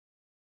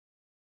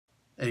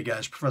Hey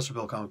guys, Professor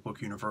Bill, Comic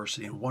Book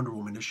University, and Wonder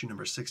Woman issue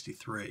number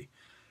 63.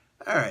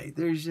 Alright,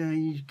 there's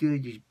you're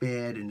good, you're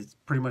bad, and it's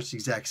pretty much the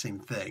exact same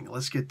thing.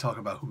 Let's talk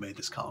about who made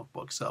this comic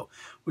book. So,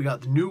 we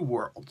got the New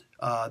World.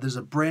 There's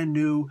a brand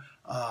new,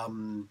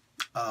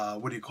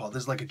 what do you call it?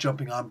 There's like a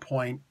jumping on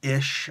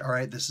point-ish,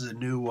 alright? This is a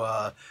new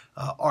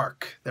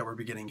arc that we're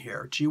beginning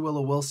here. G.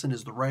 Willow Wilson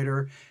is the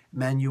writer.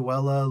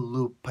 Manuela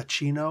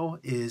Lupacchino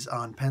is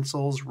on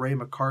pencils. Ray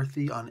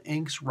McCarthy on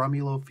inks.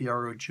 Romulo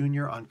Fierro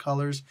Jr. on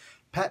colors.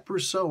 Pat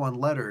Brousseau on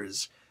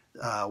letters.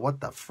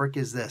 What the frick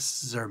is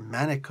this?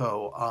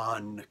 Zermanico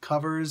on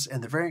covers,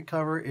 and the variant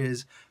cover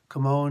is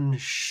Kamon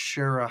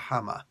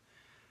Shirahama.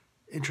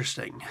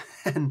 Interesting.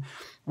 And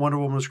Wonder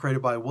Woman was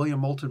created by William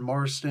Moulton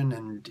Marston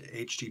and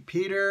H.G.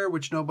 Peter,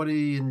 which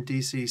nobody in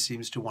DC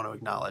seems to want to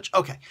acknowledge.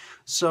 Okay,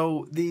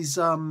 so these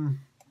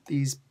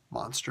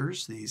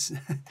monsters, these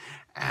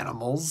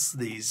animals,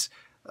 these...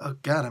 Oh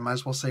God, I might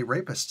as well say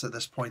rapists at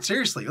this point.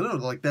 Seriously,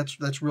 like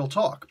that's real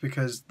talk,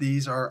 because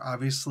these are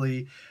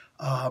obviously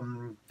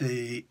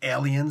the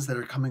aliens that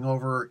are coming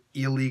over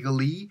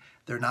illegally.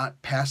 They're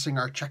not passing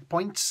our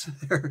checkpoints.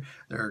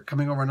 They're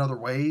coming over in other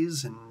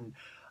ways, and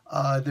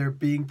they're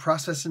being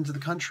processed into the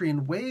country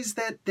in ways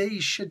that they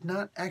should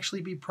not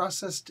actually be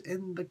processed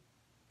in the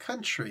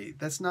country.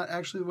 That's not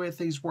actually the way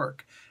things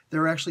work.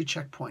 There are actually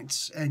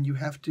checkpoints, and you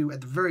have to,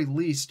 at the very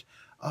least,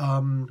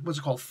 what's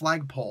it called,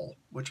 flagpole,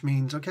 which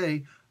means,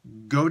 okay,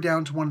 go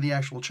down to one of the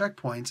actual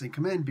checkpoints and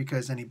come in,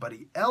 because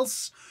anybody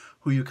else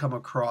who you come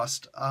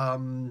across,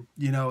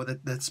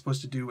 that's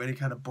supposed to do any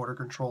kind of border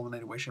control in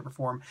any way, shape, or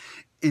form,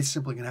 is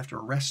simply going to have to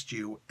arrest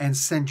you and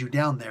send you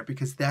down there,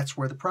 because that's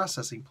where the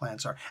processing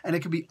plants are. And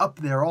it could be up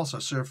there also.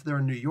 So if they're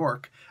in New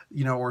York,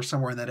 or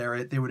somewhere in that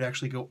area, they would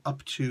actually go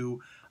up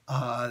to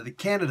the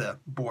Canada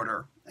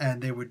border,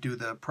 and they would do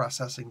the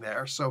processing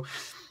there. So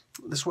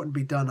this wouldn't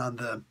be done on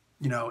the,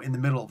 in the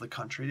middle of the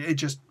country. It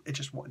just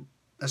wouldn't.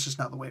 That's just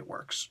not the way it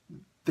works.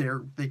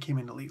 They came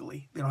in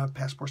illegally. They don't have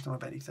passports, don't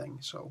have anything.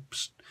 So,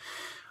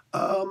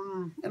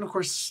 and of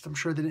course, I'm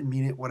sure they didn't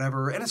mean it,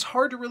 whatever. And it's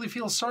hard to really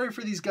feel sorry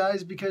for these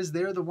guys, because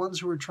they're the ones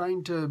who are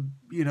trying to,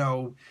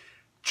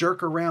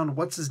 jerk around,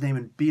 what's his name,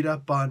 and beat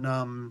up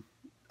on,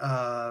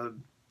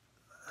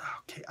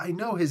 okay, I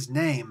know his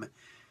name.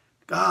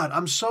 God,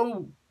 I'm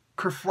so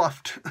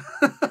kerfluffed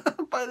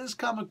by this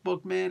comic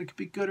book, man. It could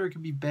be good or it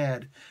could be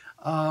bad.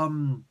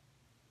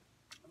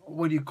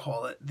 What do you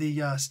call it?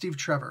 The Steve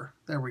Trevor.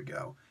 There we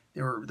go.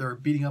 They were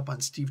beating up on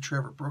Steve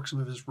Trevor, broke some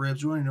of his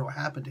ribs. We don't even know what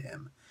happened to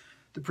him.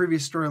 The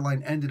previous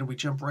storyline ended, and we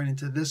jump right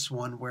into this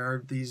one,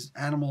 where these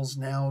animals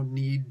now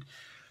need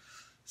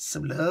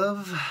some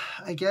love,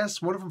 I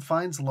guess. One of them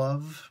finds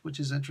love, which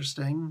is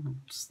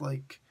interesting. It's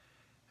like,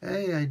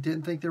 hey, I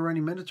didn't think there were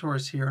any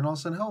Minotaurs here. And all of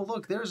a sudden, oh,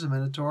 look, there's a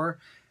Minotaur.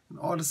 And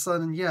all of a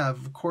sudden, yeah,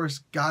 of course,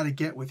 got to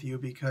get with you,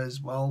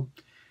 because, well,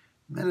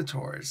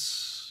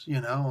 Minotaurs,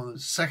 the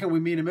second we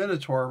meet a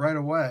Minotaur, right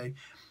away,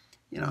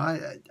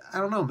 I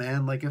don't know,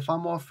 man. Like, if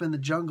I'm off in the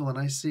jungle and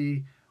I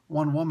see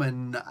one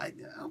woman, I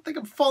don't think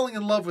I'm falling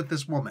in love with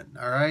this woman,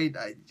 all right?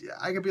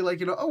 I could be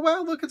like, oh,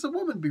 wow, look, it's a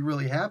woman, be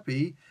really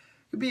happy.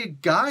 It could be a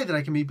guy that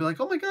I can meet, be like,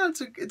 oh, my God,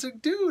 it's a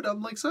dude.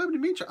 I'm like, so happy to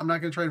meet you. I'm not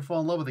going to try to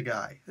fall in love with a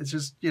guy. It's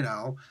just,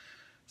 so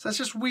that's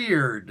just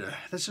weird.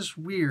 That's just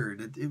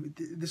weird.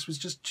 This was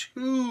just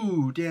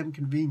too damn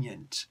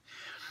convenient.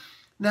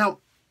 Now,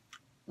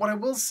 what I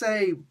will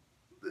say,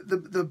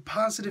 the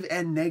positive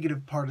and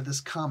negative part of this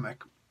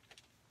comic,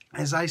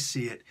 as I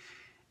see it,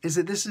 is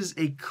that this is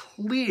a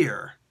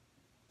clear,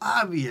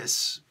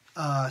 obvious,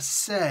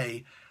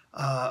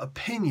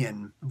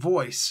 opinion,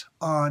 voice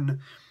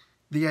on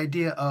the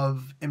idea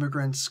of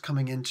immigrants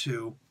coming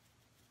into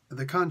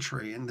the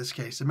country, in this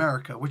case,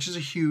 America, which is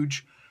a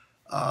huge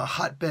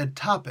hotbed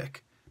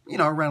topic,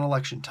 around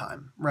election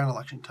time,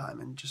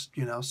 and just,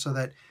 so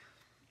that,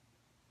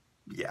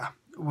 yeah,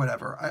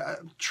 whatever.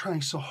 I'm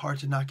trying so hard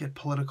to not get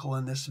political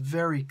in this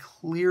very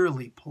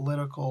clearly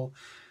political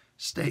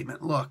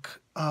statement.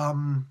 Look,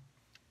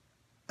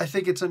 I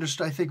think it's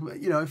understood. I think,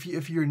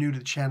 if you're new to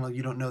the channel,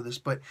 you don't know this,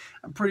 but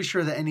I'm pretty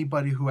sure that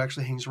anybody who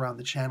actually hangs around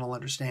the channel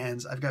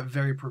understands I've got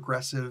very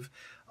progressive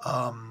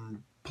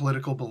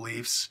political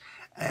beliefs,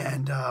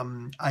 and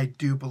I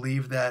do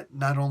believe that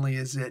not only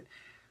is it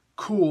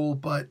cool,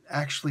 but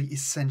actually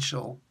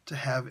essential to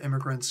have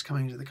immigrants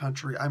coming into the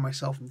country. I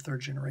myself am third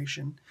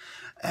generation.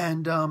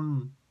 And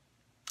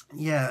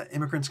yeah,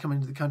 immigrants coming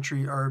into the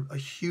country are a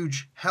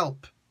huge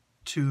help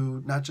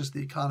to not just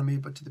the economy,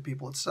 but to the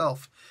people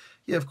itself.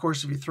 Yeah, of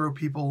course, if you throw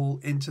people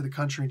into the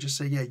country and just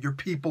say, yeah, your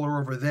people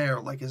are over there,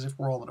 like as if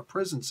we're all in a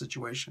prison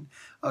situation,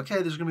 okay,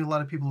 there's going to be a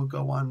lot of people who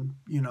go on,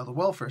 the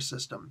welfare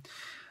system.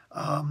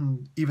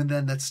 Even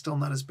then, that's still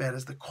not as bad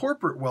as the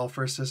corporate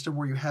welfare system,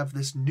 where you have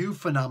this new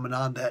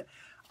phenomenon that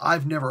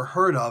I've never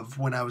heard of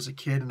when I was a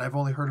kid, and I've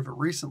only heard of it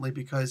recently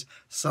because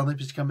suddenly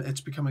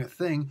it's becoming a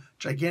thing.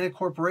 Gigantic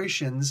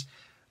corporations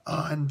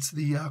and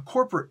the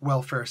corporate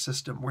welfare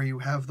system, where you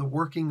have the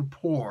working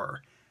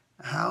poor.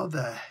 How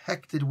the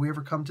heck did we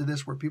ever come to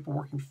this, where people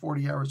working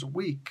 40 hours a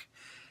week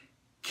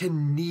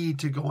can need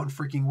to go on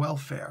freaking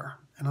welfare?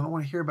 and I don't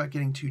want to hear about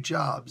getting 2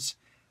 jobs.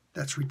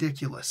 That's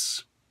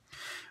ridiculous.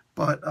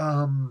 But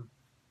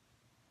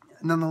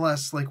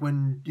nonetheless, like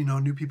when,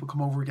 new people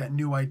come over, we got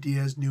new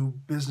ideas, new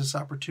business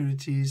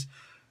opportunities,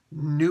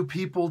 new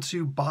people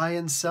to buy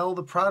and sell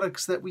the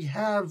products that we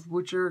have,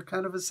 which are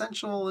kind of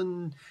essential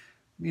and,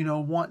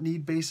 want,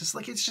 need basis.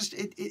 Like, it's just,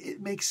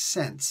 it makes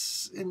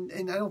sense. And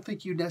I don't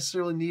think you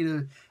necessarily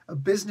need a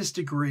business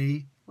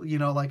degree,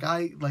 like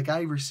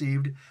I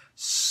received,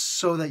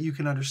 so that you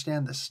can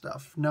understand this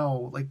stuff.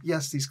 No, like,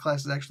 yes, these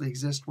classes actually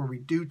exist where we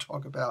do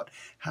talk about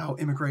how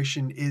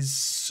immigration is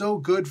so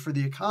good for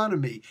the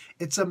economy.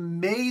 It's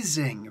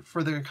amazing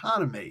for the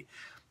economy.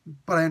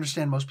 But I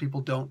understand most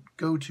people don't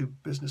go to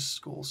business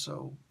school,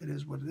 so it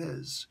is what it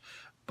is.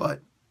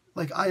 But,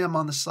 like, I am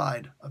on the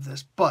side of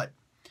this. But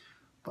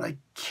I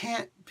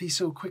can't be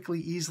so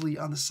easily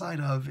on the side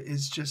of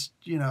is just,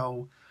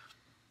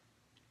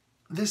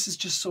 this is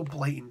just so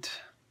blatant.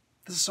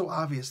 This is so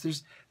obvious.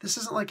 This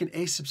isn't like an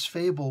Aesop's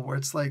fable where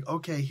it's like,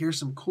 okay, here's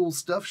some cool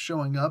stuff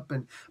showing up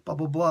and blah,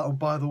 blah, blah. Oh,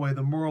 by the way,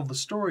 the moral of the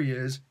story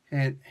is,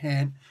 hint,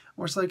 hint.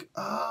 Where it's like,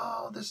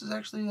 oh, this is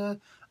actually a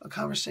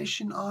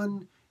conversation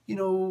on,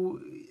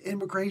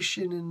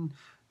 immigration and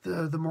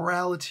the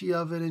morality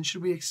of it, and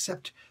should we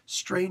accept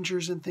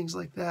strangers and things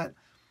like that.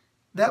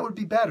 That would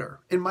be better,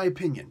 in my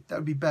opinion. That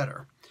would be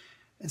better.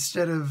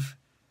 Instead of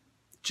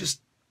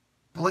just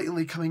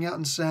blatantly coming out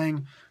and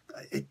saying,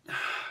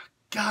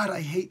 God, I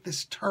hate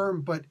this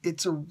term, but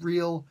it's a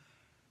real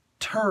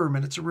term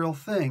and it's a real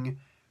thing.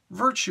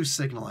 Virtue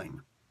signaling.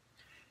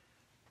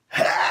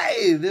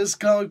 Hey, this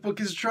comic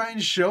book is trying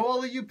to show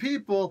all of you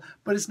people,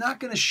 but it's not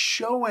going to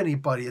show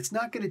anybody. It's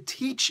not going to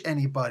teach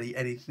anybody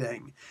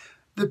anything.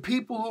 The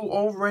people who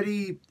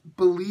already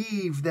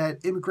believe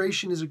that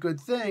immigration is a good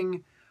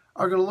thing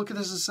are going to look at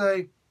this and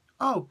say,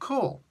 oh,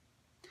 cool.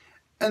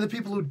 And the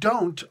people who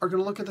don't are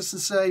going to look at this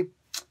and say,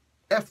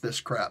 F this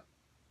crap.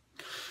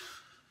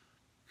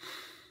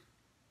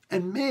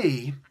 And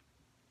me,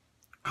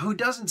 who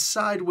doesn't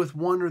side with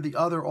one or the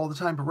other all the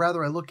time, but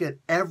rather I look at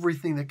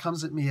everything that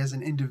comes at me as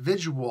an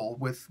individual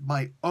with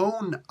my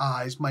own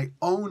eyes, my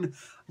own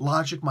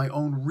logic, my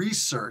own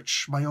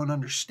research, my own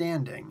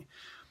understanding.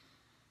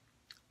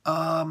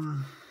 Rather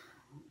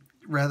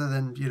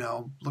than,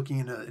 looking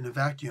in a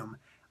vacuum,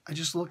 I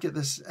just look at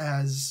this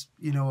as,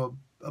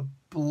 a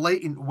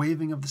blatant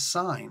waving of the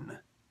sign.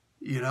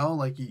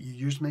 Like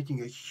you're just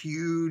making a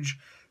huge,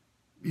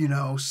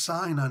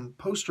 sign on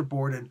poster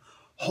board and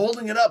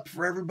holding it up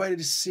for everybody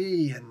to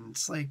see. And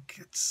it's like,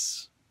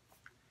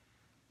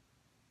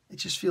 it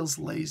just feels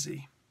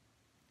lazy.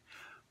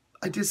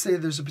 I did say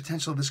there's a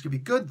potential this could be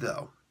good,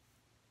 though.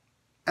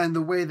 And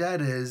the way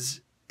that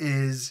is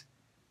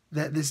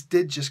that this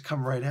did just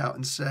come right out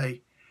and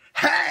say,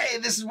 hey,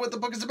 this is what the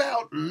book is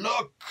about.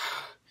 Look.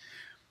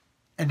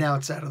 And now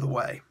it's out of the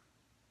way.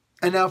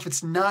 And now if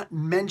it's not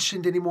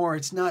mentioned anymore,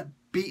 it's not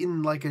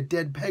beaten like a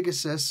dead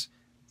Pegasus.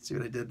 See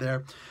what I did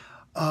there?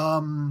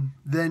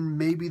 Then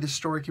maybe the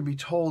story can be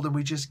told and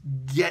we just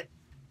get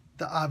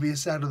the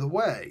obvious out of the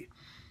way.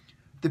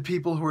 The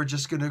people who are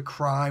just going to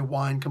cry,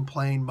 whine,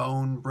 complain,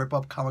 moan, rip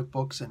up comic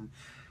books and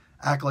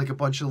act like a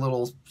bunch of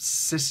little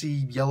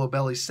sissy, yellow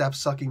belly,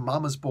 sap-sucking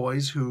mama's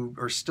boys who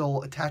are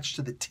still attached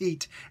to the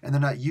teat and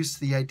they're not used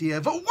to the idea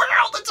of a world,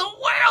 it's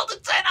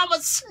and I'm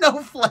a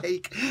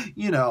snowflake.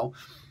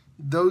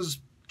 Those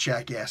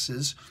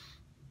jackasses,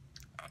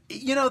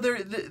 they're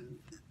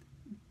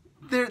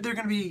going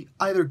to be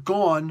either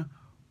gone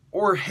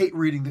or hate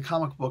reading the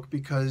comic book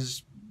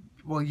because,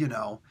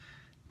 well,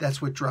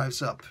 that's what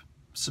drives up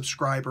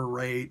subscriber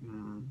rate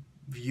and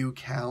view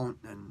count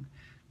and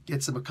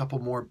gets them a couple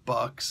more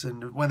bucks.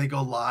 And when they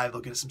go live,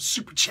 they'll get some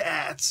super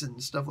chats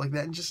and stuff like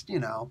that. And just,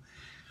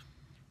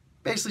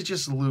 basically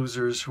just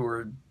losers who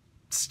are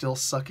still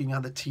sucking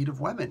on the teat of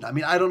women. I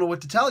mean, I don't know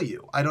what to tell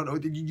you. I don't know.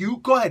 You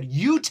go ahead.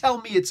 You tell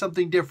me it's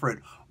something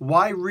different.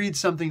 Why read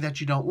something that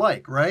you don't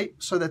like, right?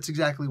 So that's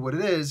exactly what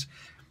it is.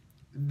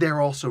 They're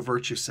also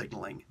virtue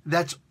signaling.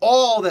 That's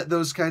all that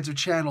those kinds of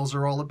channels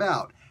are all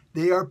about.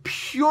 They are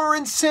pure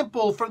and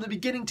simple from the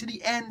beginning to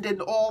the end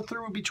and all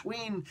through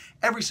between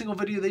every single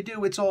video they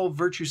do. It's all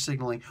virtue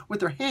signaling with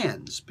their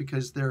hands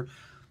because they're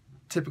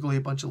typically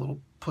a bunch of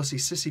little pussy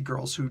sissy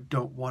girls who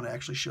don't want to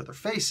actually show their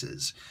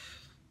faces.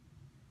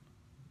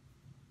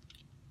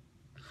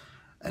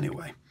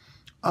 Anyway,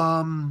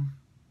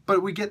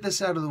 but we get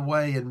this out of the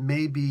way, and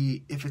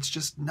maybe if it's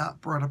just not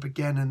brought up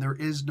again and there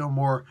is no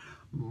more,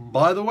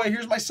 by the way,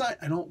 here's my sign.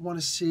 I don't want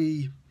to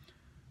see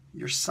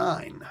your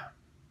sign.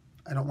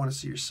 I don't want to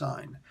see your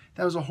sign.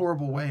 That was a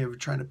horrible way of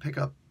trying to pick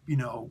up,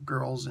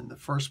 girls in the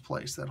first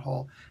place. That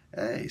whole,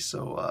 hey,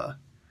 so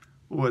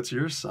what's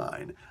your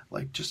sign?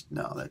 Like, just,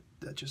 no,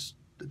 that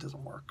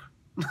doesn't work.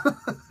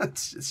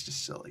 It's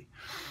just silly.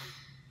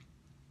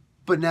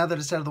 But now that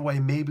it's out of the way,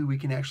 maybe we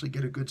can actually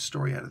get a good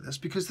story out of this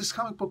because this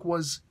comic book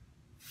was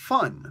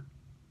fun,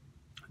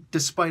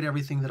 despite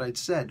everything that I'd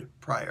said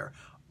prior.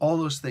 All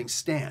those things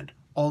stand.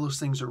 All those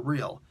things are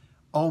real.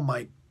 Oh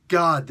my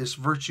God, this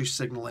virtue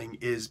signaling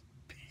is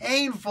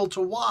painful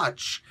to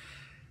watch.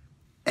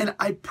 And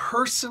I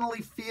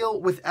personally feel,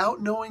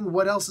 without knowing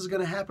what else is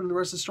going to happen in the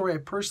rest of the story, I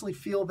personally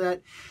feel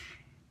that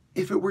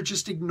if it were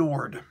just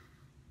ignored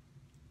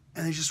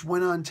and they just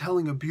went on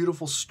telling a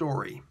beautiful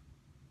story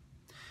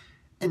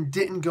and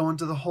didn't go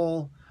into the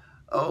whole,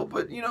 oh,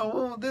 but you know,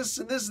 oh, this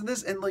and this and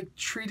this, and like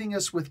treating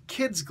us with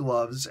kids'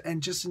 gloves,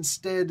 and just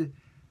instead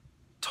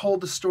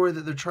told the story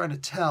that they're trying to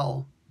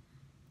tell.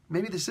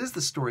 Maybe this is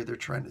the story they're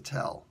trying to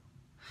tell.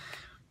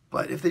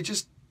 But if they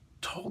just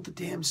told the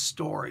damn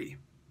story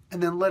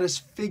and then let us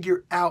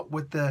figure out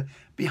what the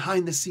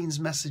behind-the-scenes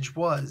message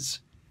was,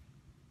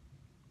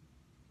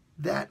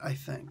 that, I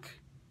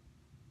think,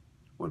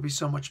 would be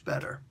so much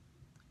better.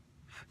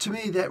 To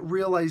me, that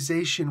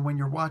realization when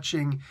you're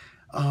watching,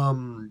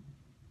 X-Men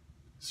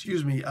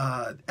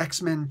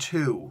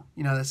 2,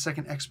 you know, that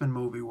second X-Men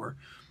movie where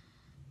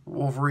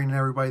Wolverine and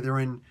everybody, they're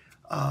in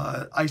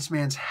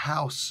Iceman's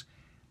house,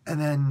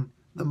 and then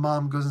the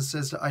mom goes and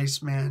says to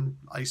Iceman,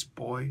 Ice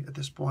Boy at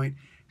this point,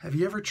 have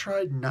you ever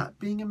tried not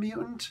being a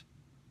mutant?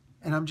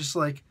 And I'm just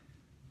like,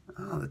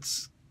 oh,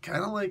 that's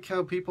kind of like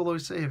how people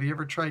always say, have you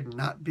ever tried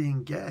not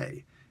being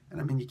gay?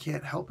 And I mean, you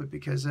can't help it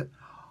because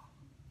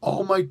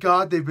oh my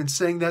God, they've been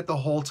saying that the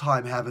whole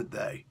time, haven't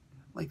they?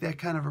 Like that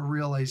kind of a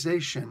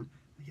realization.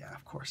 Yeah,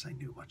 of course I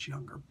knew much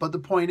younger. But the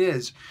point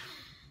is,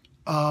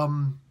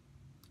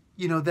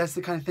 you know, that's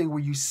the kind of thing where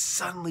you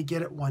suddenly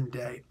get it one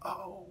day.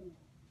 Oh,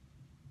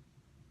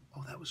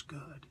 that was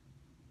good.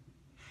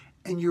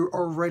 And you're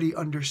already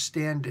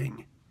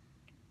understanding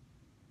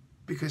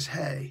because,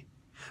 hey,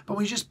 but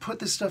when you just put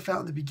this stuff out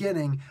in the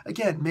beginning,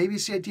 again, maybe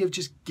it's the idea of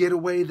just get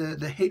away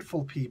the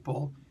hateful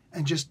people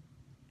and just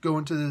go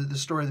into the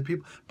story of the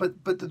people.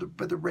 But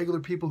the regular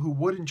people who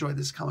would enjoy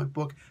this comic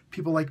book,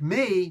 people like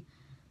me,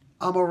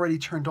 I'm already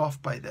turned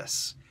off by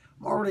this.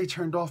 I'm already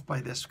turned off by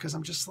this because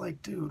I'm just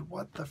like, dude,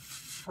 what the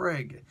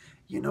frig?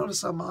 You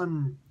notice I'm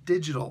on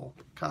digital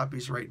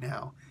copies right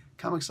now.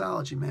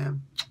 Comixology,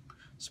 man.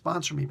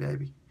 Sponsor me,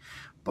 baby.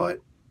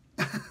 But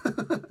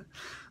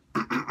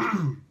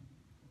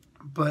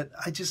but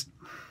I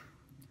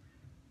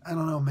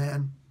don't know,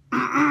 man.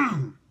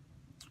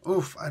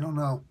 Oof, I don't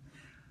know.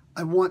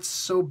 I want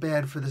so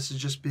bad for this to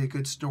just be a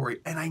good story.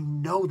 And I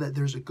know that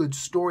there's a good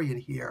story in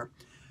here,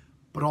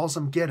 but all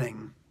I'm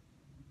getting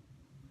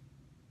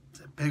is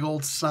a big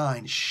old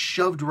sign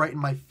shoved right in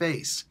my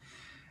face.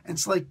 And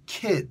it's like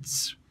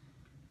kids.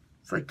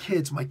 It's like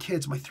kids, my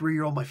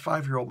 3-year-old, my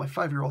 5-year-old. My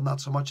 5-year-old, not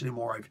so much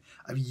anymore.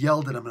 I've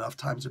yelled at him enough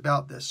times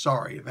about this.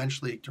 Sorry,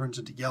 eventually it turns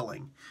into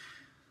yelling.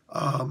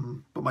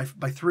 But my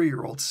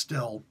 3-year-old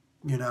still,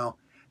 you know,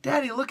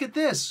 Daddy, look at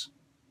this.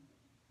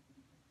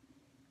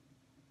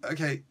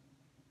 Okay,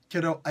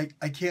 kiddo,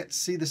 I can't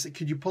see this.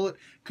 Could you pull it?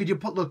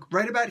 Look,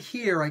 right about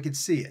here, I could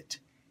see it.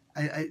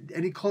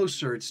 Any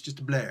closer, it's just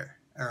a blur.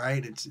 All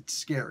right, it's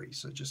scary.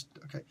 So just,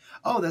 okay.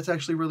 Oh, that's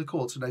actually really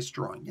cool. It's a nice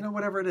drawing. You know,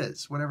 whatever it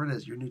is,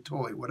 your new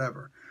toy,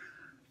 whatever.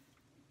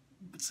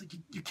 It's like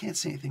you can't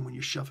see anything when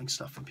you're shoving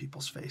stuff in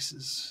people's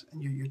faces,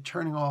 and you're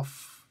turning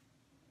off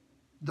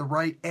the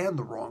right and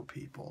the wrong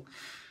people.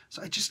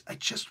 So I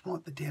just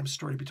want the damn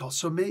story to be told.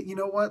 So you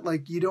know what?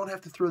 Like, you don't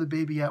have to throw the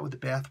baby out with the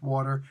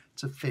bathwater.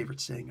 It's a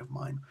favorite saying of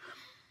mine.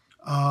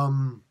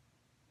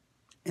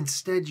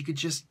 Instead, you could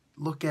just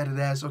look at it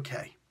as,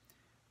 okay,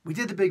 we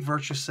did the big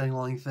virtue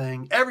signaling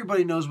thing.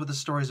 Everybody knows what the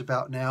story's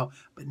about now.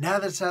 But now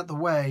that it's out of the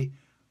way,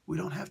 we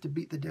don't have to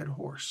beat the dead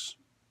horse.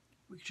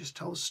 We can just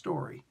tell a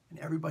story, and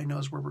everybody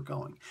knows where we're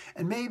going.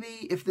 And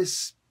maybe if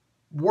this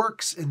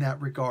works in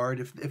that regard,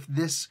 if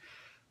this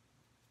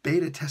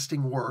beta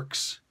testing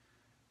works,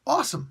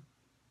 awesome.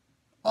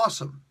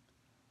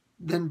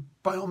 Then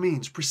by all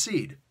means,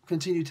 proceed.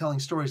 Continue telling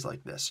stories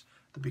like this.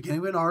 The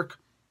beginning of an arc,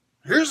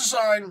 here's a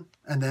sign,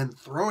 and then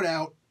throw it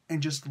out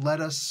and just let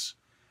us,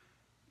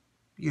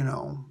 you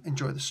know,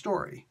 enjoy the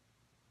story.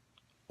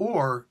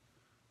 Or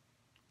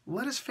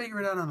let us figure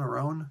it out on our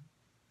own.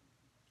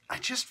 I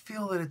just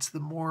feel that it's the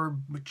more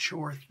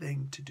mature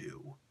thing to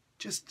do.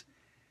 Just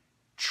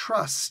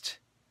trust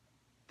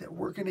that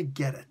we're going to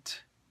get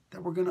it,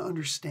 that we're going to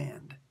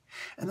understand.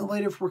 And then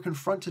later, if we're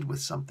confronted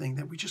with something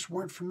that we just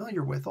weren't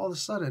familiar with, all of a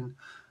sudden,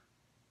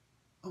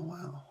 oh,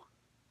 wow,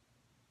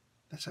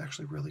 that's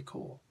actually really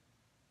cool.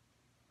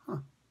 Huh.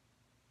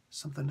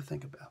 Something to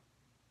think about.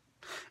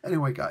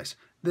 Anyway, guys,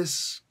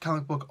 this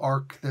comic book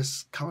arc,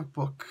 this comic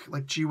book,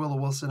 like G. Willow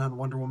Wilson on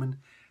Wonder Woman,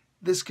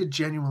 this could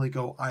genuinely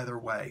go either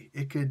way.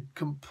 It could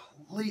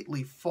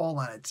completely fall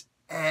on its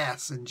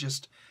ass and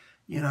just,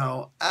 you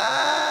know,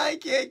 I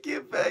can't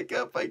get back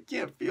up. I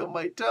can't feel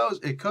my toes.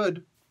 It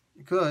could.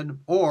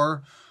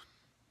 Or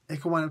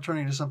it could wind up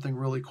turning into something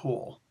really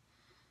cool.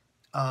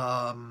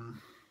 I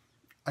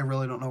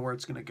really don't know where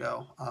it's going to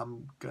go.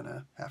 I'm going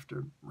to have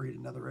to read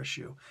another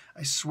issue.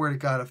 I swear to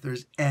God, if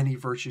there's any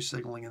virtue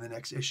signaling in the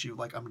next issue,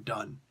 like, I'm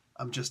done.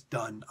 I'm just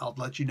done. I'll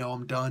let you know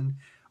I'm done.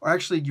 Or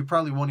actually, you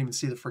probably won't even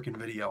see the freaking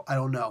video. I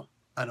don't know.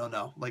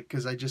 Like,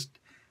 because I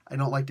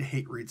don't like to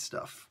hate read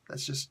stuff.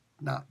 That's just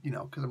not, you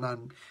know, because I'm not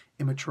an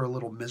immature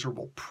little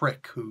miserable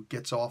prick who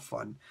gets off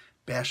on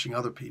bashing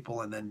other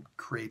people and then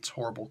creates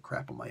horrible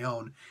crap on my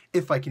own,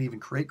 if I can even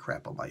create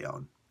crap on my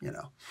own, you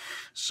know.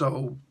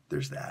 So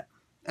there's that.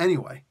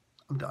 Anyway,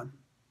 I'm done.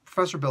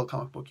 Professor Bill,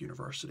 Comic Book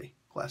University.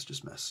 Class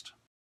dismissed.